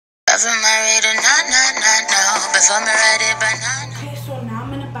Before I'm ready, no. Before I'm ready, banana. Okay, so now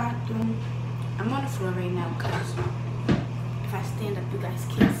I'm in the bathroom. I'm on the floor right now because if I stand up, you guys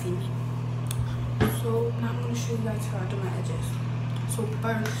can't see me. So now I'm gonna show you guys how I do my edges. So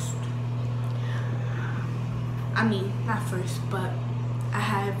first, not first, but I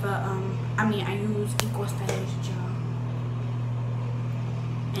have I use Equal Stylish gel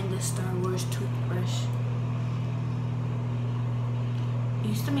and the Star Wars toothbrush. It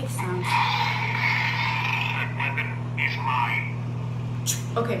used to make sounds. That weapon is mine.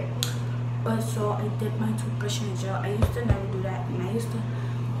 Okay, but so I dip my toothbrush in the gel. I used to never do that, and I used to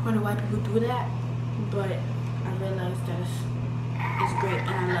wonder why people do that, but I realized that it's great and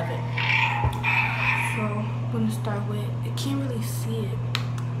I love it. So I'm gonna start with, I can't really see it.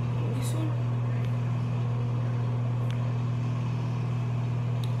 Let me see.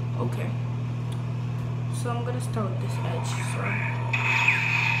 Okay, so I'm gonna start with this edge.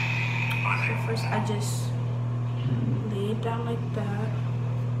 So first I just lay it down like that.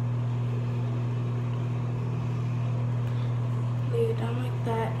 Lay it down like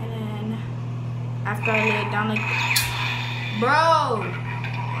that, and then after I lay it down like that, bro,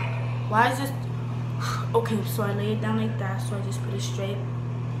 why is this? Okay, so I lay it down like that, so I just put it straight,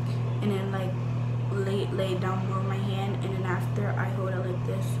 and then like lay it down more with my hand, and then after I hold it like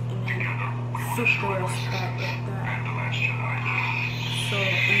this, and then super spot like that. So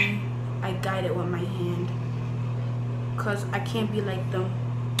and I guide it with my hand, cause I can't be like them.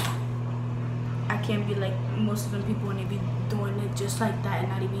 I can't be like most of them people when they be doing it just like that and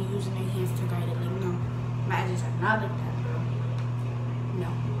not even using their hands to guide it. Like, no, my edges are not like that, bro. No.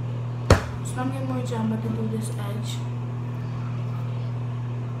 So I'm getting more gel. I'm about to do this edge.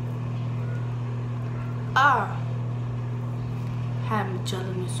 Have gel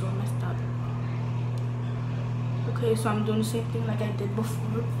in it, so I messed up. Okay, so I'm doing the same thing like I did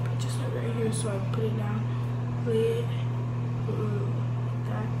before, but just like right here. So I put it down, lay it like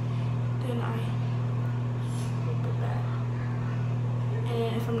that. Then I swoop it back.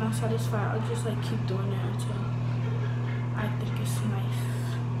 And if I'm not satisfied, I'll just like keep doing it until I think it's nice.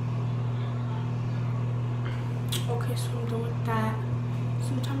 Okay, so I'm done with that.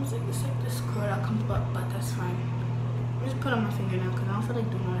 Sometimes like it's like this curl that comes up, but that's fine. I'm just put on my finger now because I don't feel like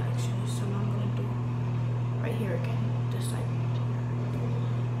doing all that extra. So now I'm gonna do right here again, this side.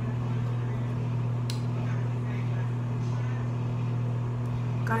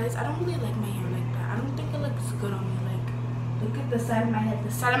 Guys, I don't really like my hair like that. I don't think it looks good on me. Like, look at the side of my head.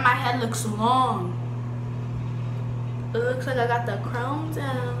 The side of my head looks long. It looks like I got the crown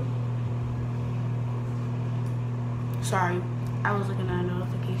down. Sorry, I was looking at a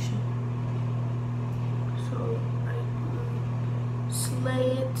notification. So I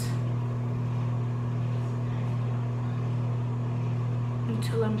slay it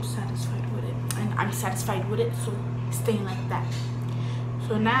until I'm satisfied with it. And I'm satisfied with it, so it's staying like that.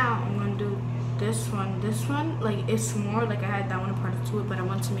 So now I'm gonna do this one, like it's more like I had that one a part to it, but I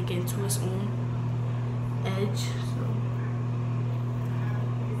want to make it into its own edge. So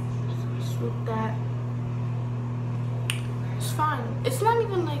swoop that. It's fine. It's not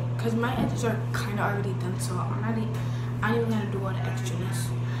even like, cause my edges are kind of already done, so I'm not even gonna do all the extraness.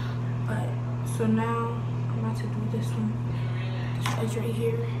 But so now I'm about to do this one, this edge right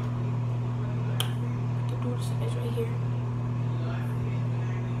here. To do this edge right here.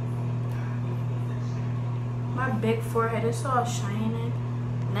 My big forehead is all shining.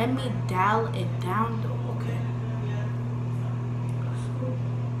 Let me dial it down though, okay? So,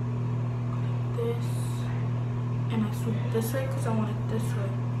 like this. And I swoop this way because I want it this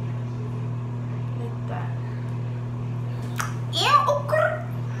way. Like that. Yeah, okay.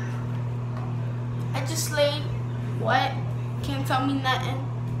 I just laid. What? Can't tell me nothing.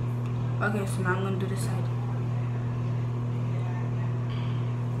 Okay, so now I'm going to do this side.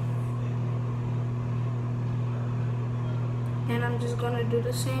 And I'm just gonna do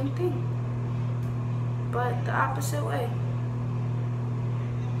the same thing, but the opposite way.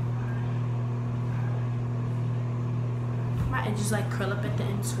 My edges like curl up at the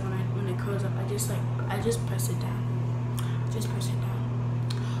end, so when it curls up, I just press it down. Just press it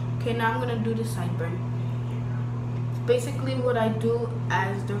down. Okay, now I'm gonna do the sideburn. It's basically what I do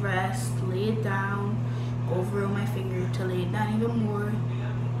as the rest. Lay it down, go over my finger to lay it down even more,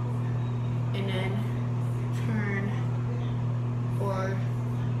 and then turn. Or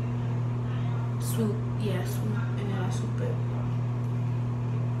swoop, yeah, swoop, and then I swoop it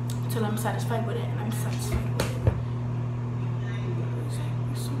until I'm satisfied with it, and I'm satisfied with it.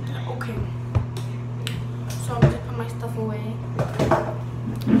 Okay, so I'm gonna put my stuff away,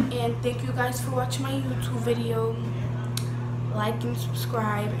 and thank you guys for watching my YouTube video. like and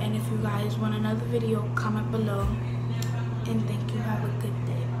subscribe, and if you guys want another video, comment below.